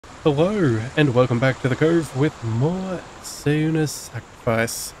Hello, and welcome back to the Cove with more Seuna's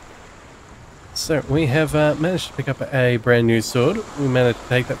Sacrifice. So, we have managed to pick up a brand new sword. We managed to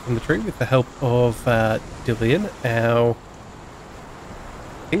take that from the tree with the help of Dillian, I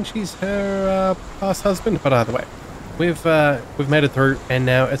think she's her past husband, but either way. We've made it through, and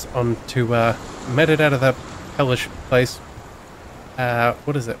now it's on to made it out of that hellish place.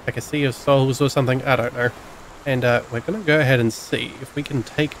 What is it, like a sea of souls or something? I don't know. And we're going to go ahead and see if we can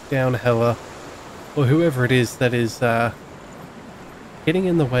take down Hella, or whoever it is that is getting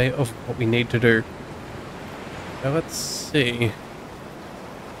in the way of what we need to do. So let's see.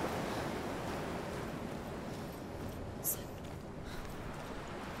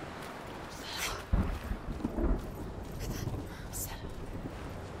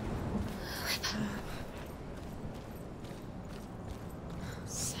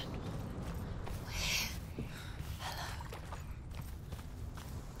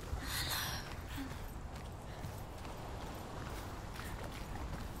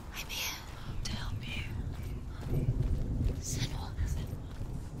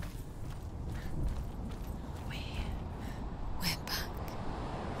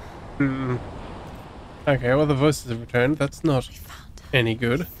 Okay, well the voices have returned. That's not any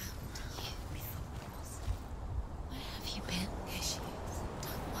good.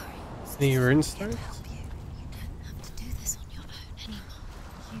 Any runestones?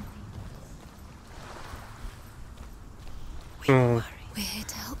 We're here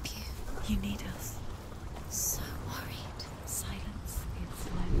to help you. You need us. So worried. Silence is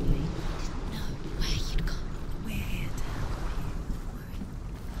lonely. Didn't know where you'd gone. We're here to help you.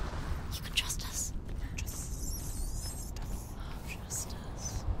 You can trust us. Trust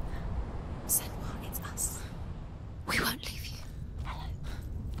us. Senua, it's us. We won't leave you. Hello.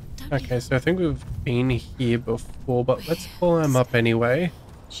 Don't Okay, so I think we've been here before, but let's pull him up anyway.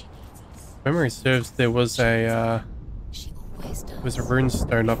 She needs us. Memory serves, there was a She always does. was a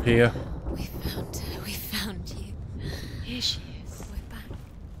runestone up here. We found her. We found you. Here she is. We're back.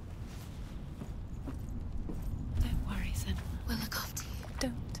 Don't worry, Senua. We'll look after you.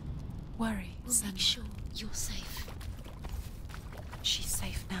 Don't worry, We'll make sure you're safe. She's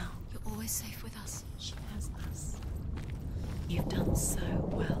safe now. You're always safe with us. She has us. You've done so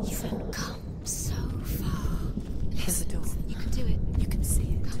well, Senua. Come so far. Here's the door. You can do it. You can see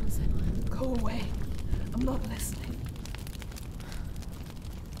it. Come, Senua. Go away. I'm not listening.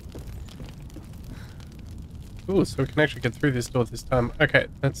 Ooh, so we can actually get through this door this time. Okay,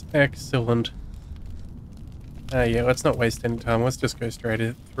 that's excellent. Yeah, let's not waste any time. Let's just go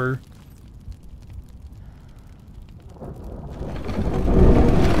straight through.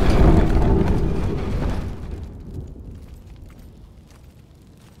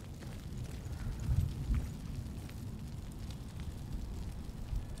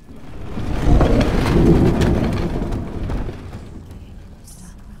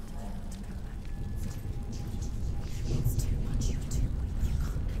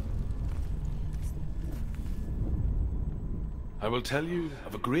 I will tell you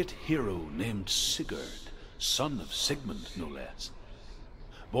of a great hero named Sigurd, son of Sigmund, no less.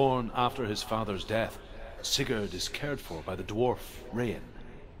 Born after his father's death, Sigurd is cared for by the dwarf Rain.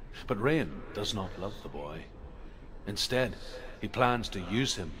 But Rain does not love the boy. Instead, he plans to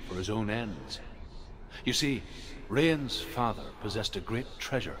use him for his own ends. You see, Rain's father possessed a great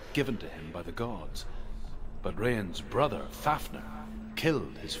treasure given to him by the gods. But Rain's brother, Fafnir,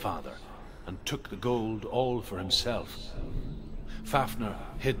 killed his father and took the gold all for himself. Fafnir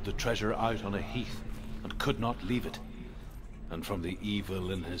hid the treasure out on a heath and could not leave it. And from the evil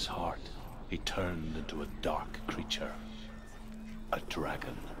in his heart, he turned into a dark creature. A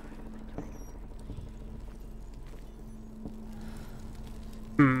dragon.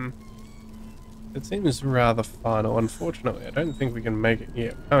 It seems rather final. Unfortunately, I don't think we can make it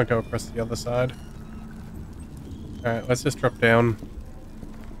yet. We can't go across the other side. Alright, let's just drop down.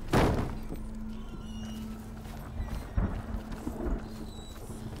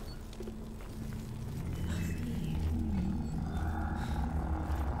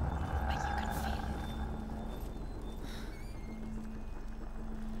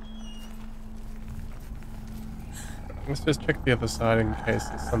 Let's just check the other side in case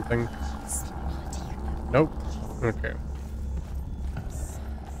there's something. Nope. Okay. Something's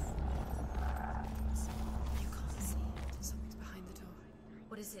behind the door.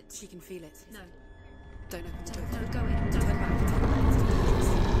 What is it? She can feel it. No. Don't open the door. No, go in. Turn back.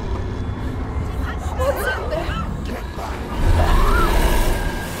 What's up there?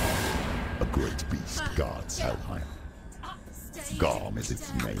 A great beast guards Helheim. Garm is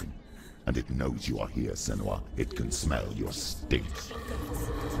its name, and it knows you are here, Senua. It can smell your stink.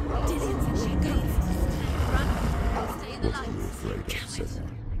 What are you afraid of, Senua?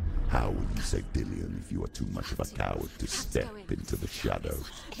 How will you save Dillion if you are too much of a coward to step into the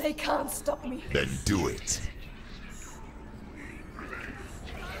shadows? They can't stop me. Then do it!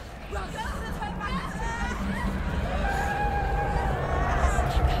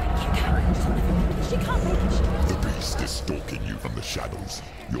 She can't make it. The beast is stalking you from the shadows.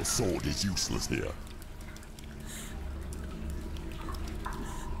 Your sword is useless here.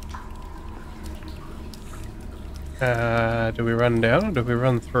 Do we run down or do we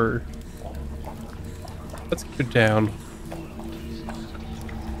run through? Let's go down.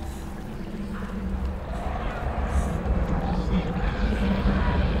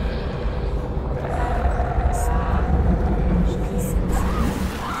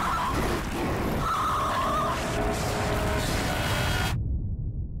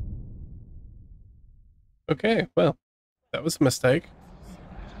 Okay, well, that was a mistake.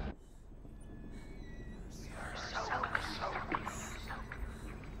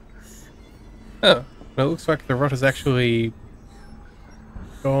 Oh, well, it looks like the rot has actually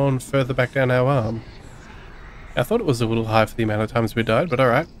gone further back down our arm. I thought it was a little high for the amount of times we died, but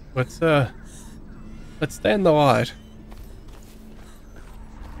alright. Let's stay in the light.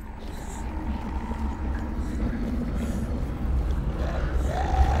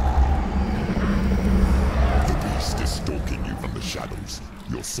 The beast is stalking you from the shadows.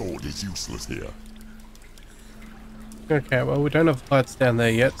 Your sword is useless here. Okay, well, we don't have lights down there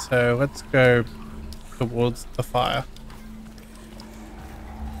yet, so let's go towards the fire.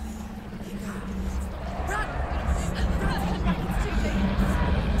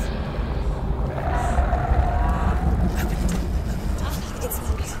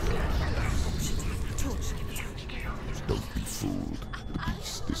 Don't be fooled. The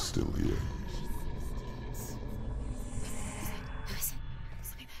beast is still here.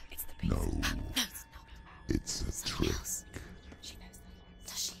 No. It's a trick.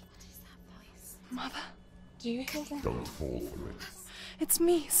 Mother, do you hear that? Don't fall for it. It's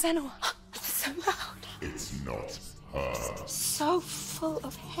me, Senua. It's so loud. It's not her. So full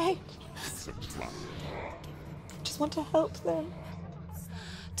of hate. It's a trap. I just want to help them.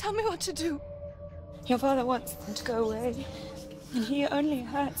 Tell me what to do. Your father wants them to go away. And he only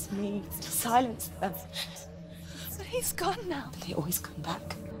hurts me to silence them. But he's gone now. But they always come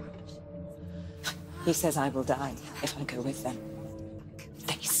back. He says I will die if I go with them.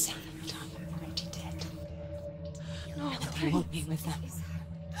 They say that I'm already dead. No, they want me with them.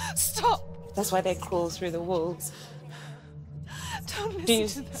 Stop! That's why they crawl through the walls. Don't listen. Do you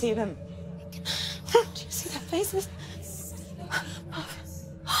see them? Do you see their faces?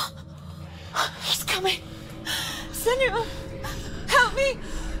 He's coming. Senua, help me!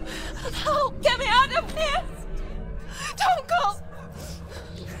 Help! Get me out of here! Don't go!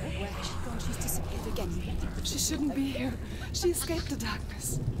 Where has she gone? She's disappeared again. She shouldn't be here. She escaped the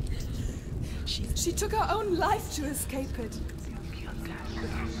darkness. She took her own life to escape it.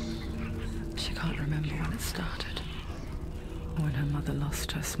 She can't remember when it started. When her mother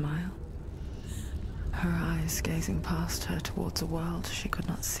lost her smile. Her eyes gazing past her towards a world she could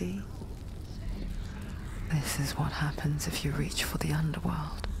not see. This is what happens if you reach for the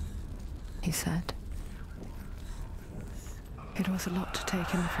underworld, he said. It was a lot to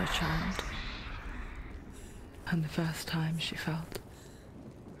take in for a child. And the first time she felt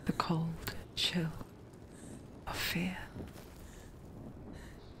the cold chill of fear.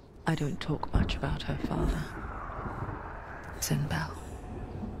 I don't talk much about her father, Sinbel.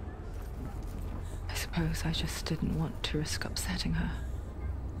 I suppose I just didn't want to risk upsetting her.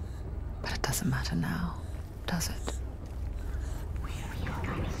 But it doesn't matter now, does it?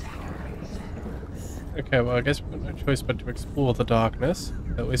 Okay, well, I guess we've got no choice but to explore the darkness.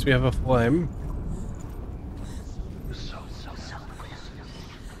 At least we have a flame.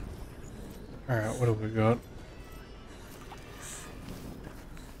 Alright, what have we got?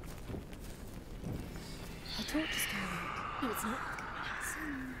 Her torch is going out. No, it's not.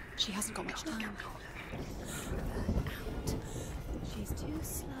 She hasn't got much time. She's too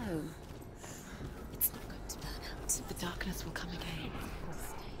slow. It's not going to burn out. The darkness will come again.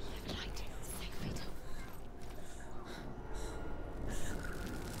 Stay light. Safe.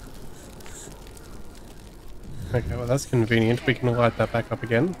 Okay, well, that's convenient. We can light that back up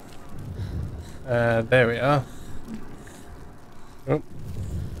again. There we are. Oh.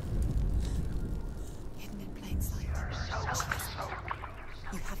 Hidden in plain sight.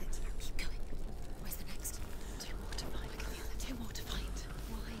 You have it. Keep going. Where's the next? Two more to find. Look at the other. Two more to find.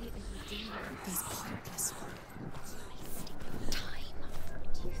 Why are you doing these pointless time? Do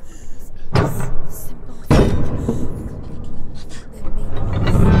you think this is the simple thing?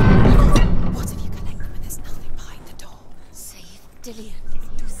 What if you collect when there's nothing behind the door?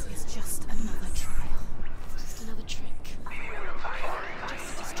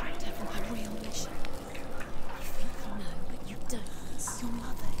 Your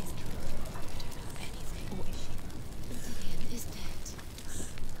mother is anything, or is she? Is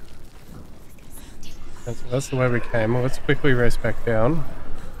dead. So that's the way we came. Let's quickly race back down.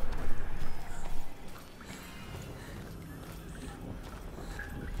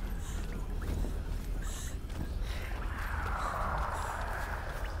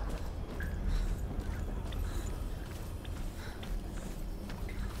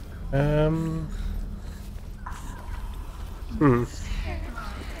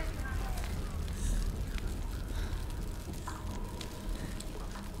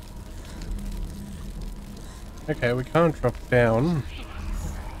 Okay, we can't drop down.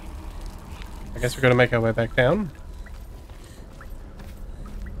 I guess we're gonna make our way back down.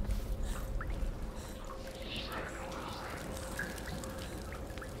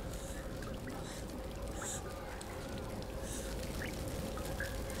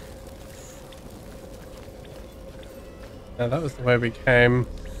 Now that was the way we came.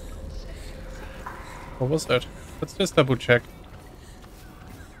 Or was it? Let's just double check.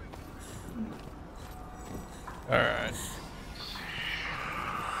 Alright.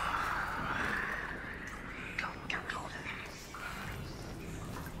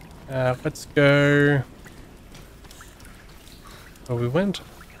 Let's go. Well, we went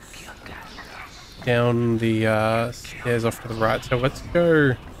down the stairs off to the right, so let's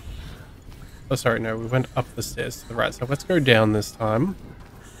go. Oh, sorry, no, we went up the stairs to the right, so let's go down this time.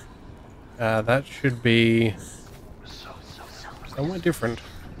 That should be somewhere different.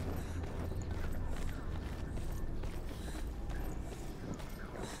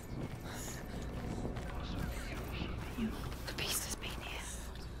 The beast has been here.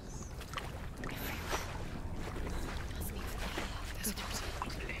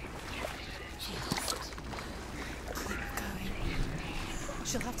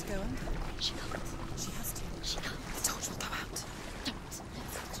 She'll have to go under. She can't. She has to. She can't. The torch will go out. Don't let the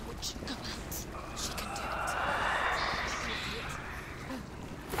torch go out. She can do it.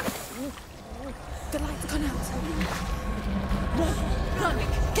 The light's gone out. Run! Run!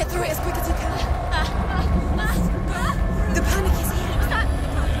 Get through it as quick as you can. The panic is here.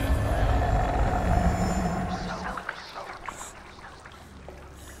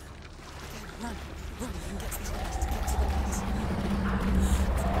 Run! Run and get to the light. Get to the light.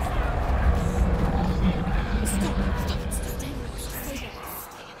 Stop! Stop! Stay there.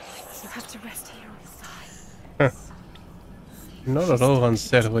 You have to rest here on the side. Not at all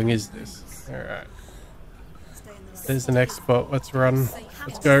unsettling, is this? Alright. There's the next spot. Let's run.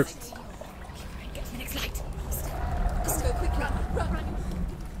 Let's go. Get to the next light. Let's go quick. Run! Run! Run!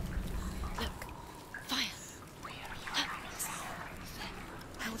 Look. Fire.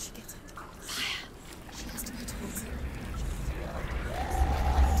 How will she get it? Fire. She has to go towards it.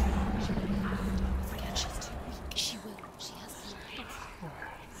 She's too weak. She will. She has to.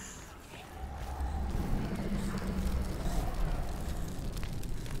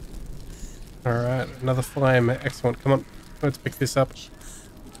 Alright, another flame. Excellent. Come on. Let's pick this up. Take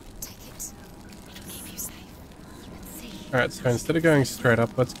it. It'll keep you safe. You can see. Alright, so instead of going straight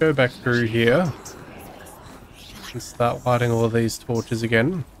up, let's go back through here and start lighting all of these torches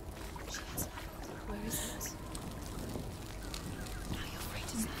again. Where is it? Now you're free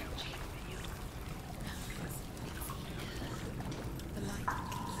to say. The light will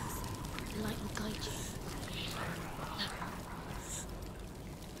keep you safe. The light will guide you.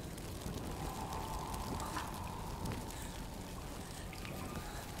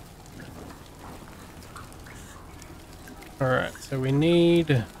 Alright, so we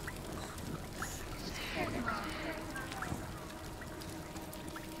need...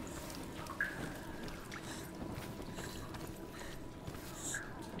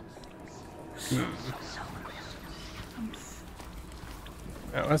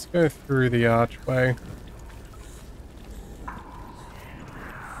 Now let's go through the archway.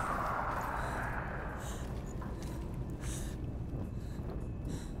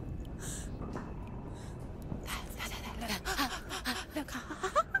 Look. Can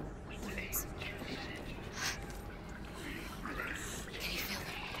you feel them?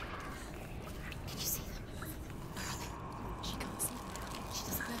 Can you see them? Where are they? She can't see. She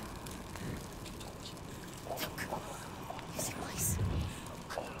doesn't know. Look. You see ice?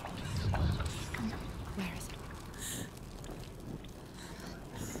 Where is it?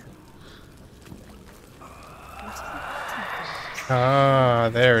 Ah,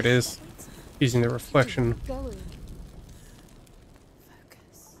 there it is. Using the reflection. Going.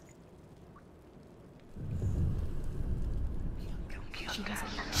 Focus. She does it.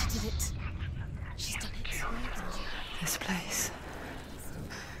 She did it. She's done it. This place.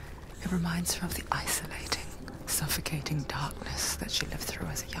 It reminds her of the isolating, suffocating darkness that she lived through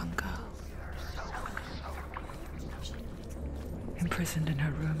as a young girl. Imprisoned in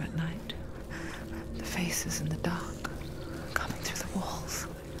her room at night, the faces in the dark coming through the walls.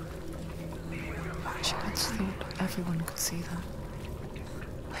 She once thought everyone could see them.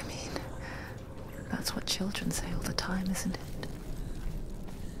 I mean, that's what children say all the time, isn't it?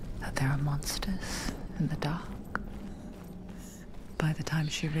 That there are monsters in the dark. By the time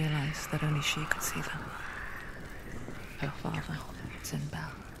she realized that only she could see them, her father,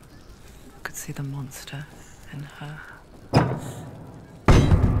 Zinbel, could see the monster in her.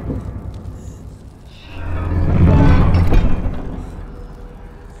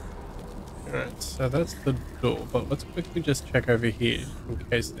 Alright, so that's the door, but let's quickly just check over here in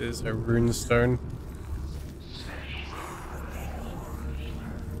case there's a rune stone.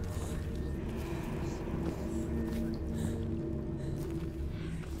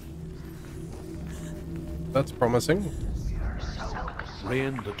 That's promising.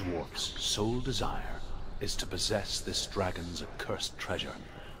 Rain the dwarf's sole desire is to possess this dragon's accursed treasure,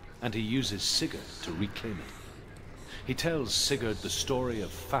 and he uses Sigurd to reclaim it. He tells Sigurd the story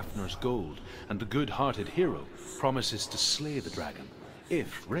of Fafnir's gold, and the good-hearted hero promises to slay the dragon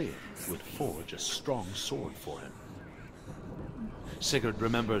if Rain would forge a strong sword for him. Sigurd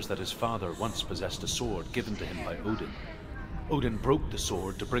remembers that his father once possessed a sword given to him by Odin. Odin broke the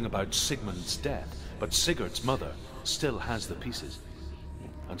sword to bring about Sigmund's death, but Sigurd's mother still has the pieces,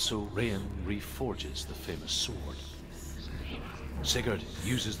 and so Rain reforges the famous sword. Sigurd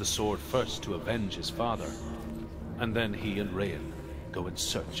uses the sword first to avenge his father, and then he and Rain go in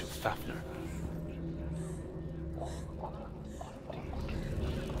search of Fafnir.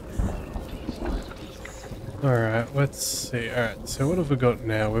 Alright, let's see. Alright, so what have we got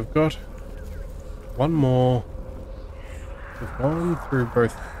now? We've got one more. We've gone through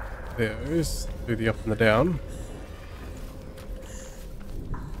both those, through the up and the down.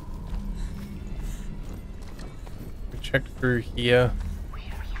 We checked through here.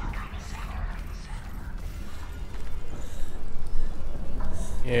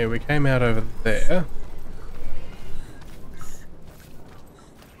 Yeah, we came out over there.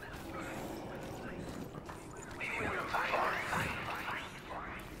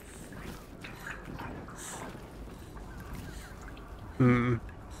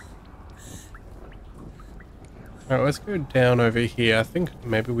 Alright, let's go down over here. I think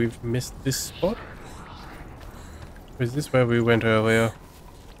maybe we've missed this spot. Or is this where we went earlier?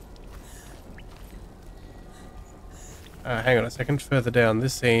 Hang on a second, further down.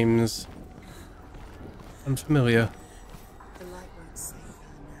 This seems unfamiliar. The light won't save her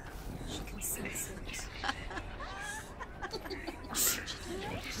now. She can sense it.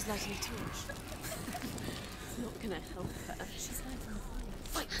 She's lighting a torch. It's not gonna help her. She's lighting a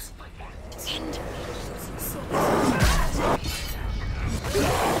fire. Fight! Send!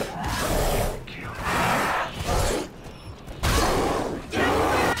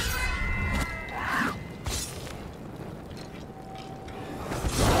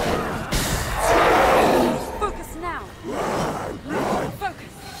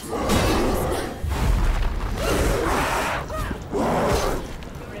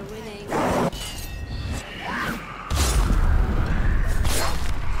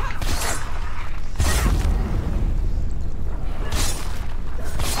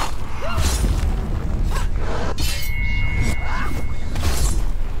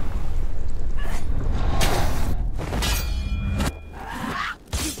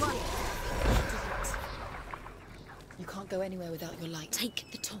 Go anywhere without your light. Take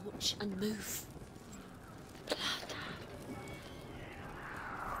the torch and move.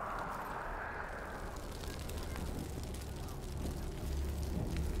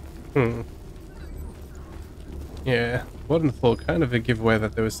 Yeah, wasn't thought kind of a giveaway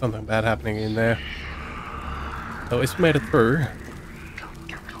that there was something bad happening in there. At least we made it through.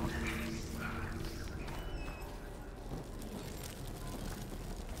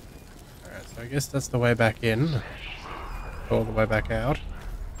 Alright, so I guess that's the way back in. All the way back out.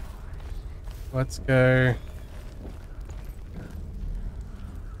 Let's go.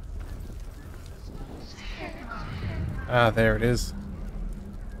 Ah, there it is.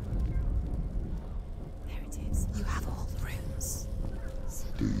 There it is. You have all the rooms.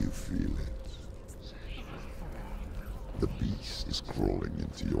 Do you feel it? The beast is crawling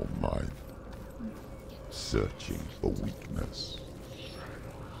into your mind, searching for weakness.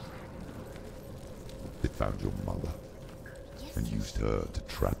 It found your mother and used her to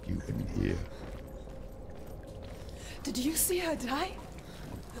trap you in here. Did you see her die?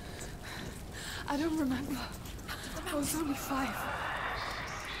 I don't remember. I was only 5.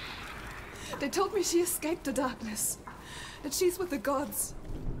 They told me she escaped the darkness. That she's with the gods.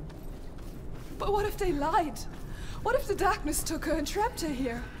 But what if they lied? What if the darkness took her and trapped her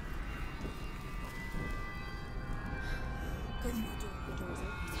here? Go through the door. The door's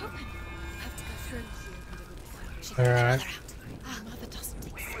open. It's open. Have to go through. All right. Our mother doesn't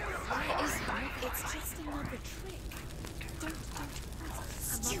exist. Where is her? It's just another trick. Don't.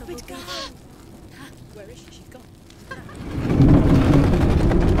 Stupid girl. Where is she? She's gone.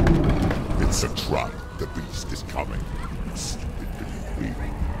 It's a trap. The beast is coming. Stupid Billy.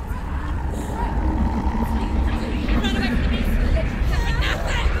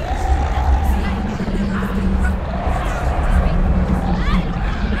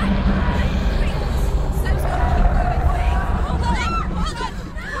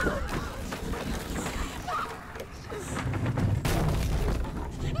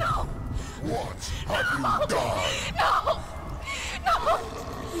 What have you done? No!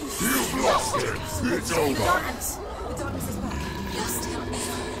 You've lost it! It's over! The darkness is back. Lost him.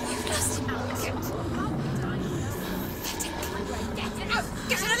 You've lost him.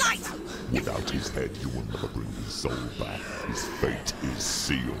 Get to the light! Without his head, you will never bring his soul back. His fate is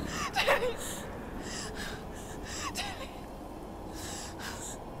sealed.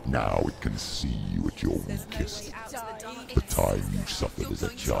 Now it can see you at your weakest. The time you suffered as a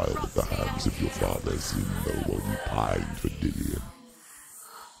child at the hands of your father Senua while you pined for Dillion.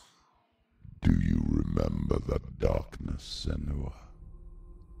 Do you remember that darkness, Senua?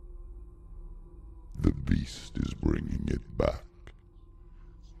 The beast is bringing it back.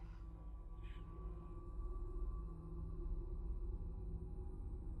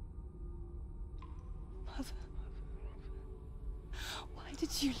 Mother, why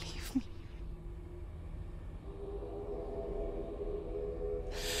did you leave me?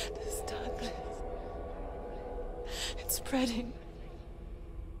 This darkness, it's spreading.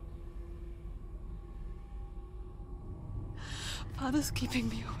 Father's keeping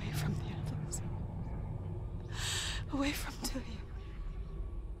me away from the others. Away from Dillion.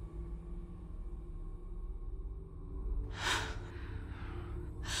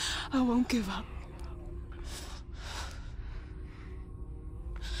 I won't give up.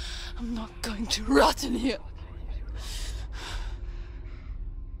 I'm not going to rot in here.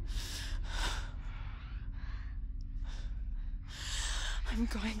 I'm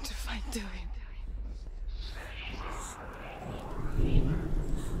going to find Dillion.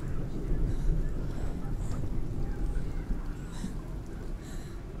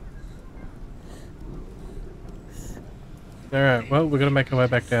 Alright, well, we're gonna make our way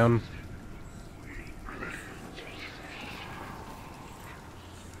back down.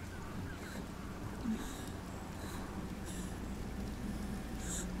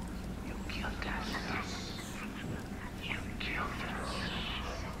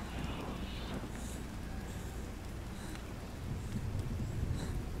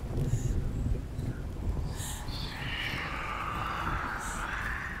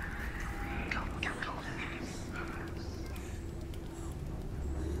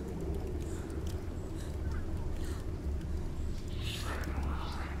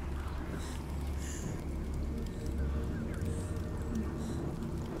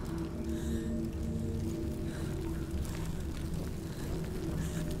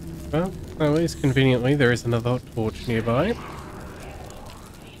 Well, at least conveniently there is another torch nearby.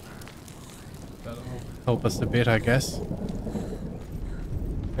 That'll help us a bit, I guess.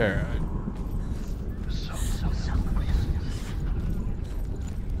 Alright.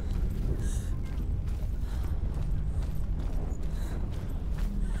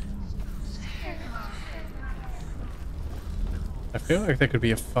 I feel like there could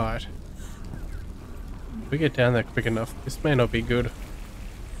be a fight. If we get down there quick enough, this may not be good.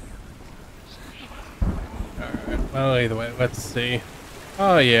 Alright, well either way, let's see.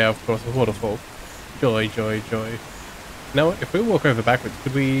 Oh yeah, of course, a waterfall. Joy, joy, joy. Now, if we walk over backwards,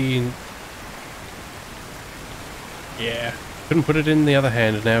 could we... Yeah, couldn't put it in the other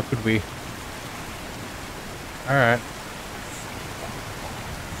hand now, could we? Alright.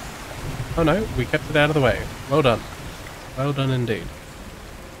 Oh no, we kept it out of the way. Well done. Well done indeed.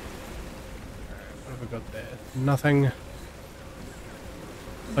 Alright, what have we got there? Nothing.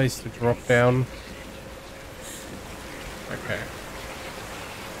 Place to drop down. Okay.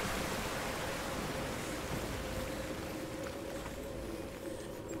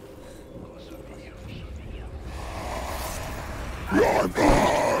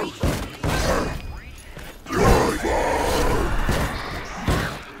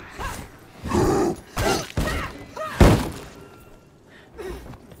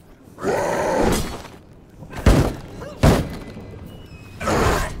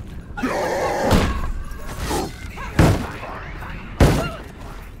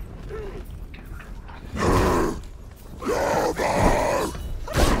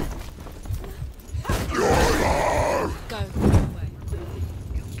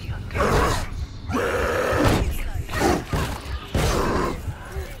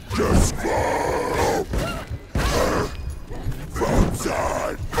 Just fall from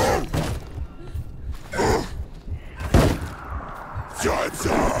side. Side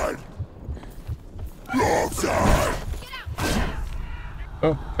side. Wrong side.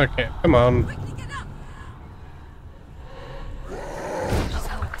 Oh, okay, come on.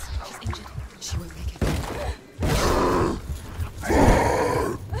 She's injured. She won't make it.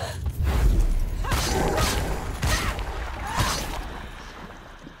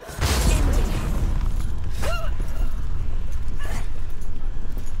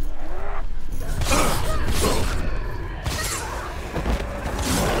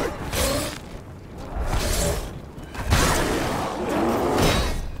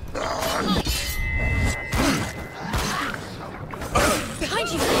 Behind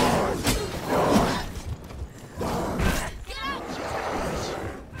you!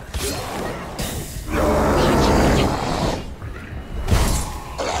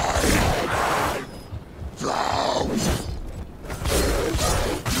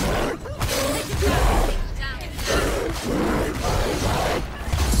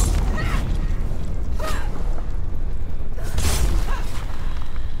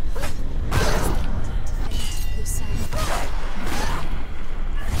 You're safe.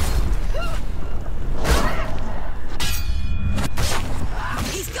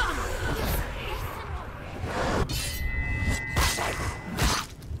 He's gone!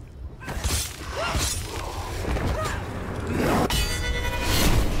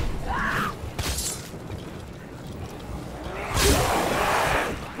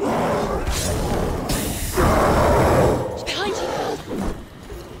 Behind you!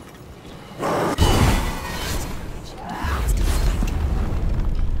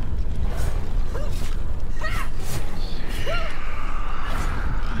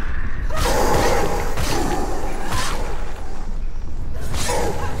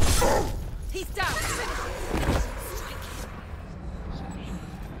 He's down!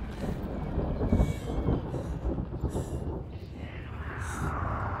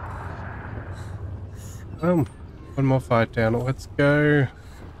 One more fight down. Let's go.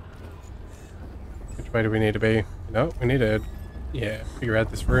 Which way do we need to be? No, we need to, yeah, figure out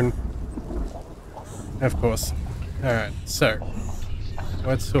this rune. Of course. Alright, so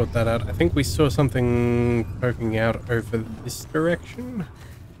let's sort that out. I think we saw something poking out over this direction.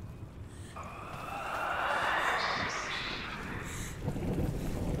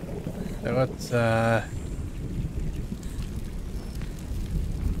 So let's,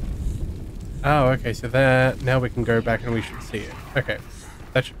 oh, okay, so there, now we can go back and we should see it. Okay,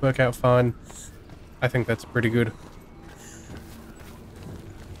 that should work out fine. I think that's pretty good.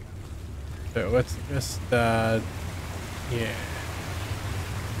 So let's just, yeah,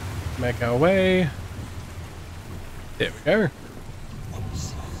 make our way. There we go.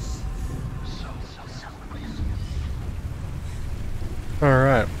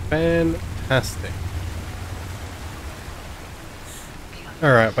 Alright, fantastic.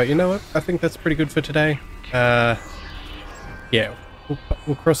 Alright, but you know what? I think that's pretty good for today. Yeah,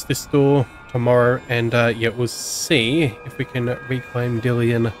 we'll cross this door tomorrow and yeah, we'll see if we can reclaim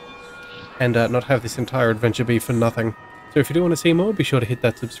Dillian and not have this entire adventure be for nothing. So if you do want to see more, be sure to hit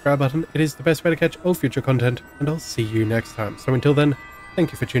that subscribe button. It is the best way to catch all future content, and I'll see you next time. So until then,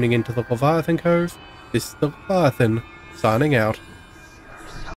 thank you for tuning in to the Leviathan Cove. This is the Leviathan, signing out.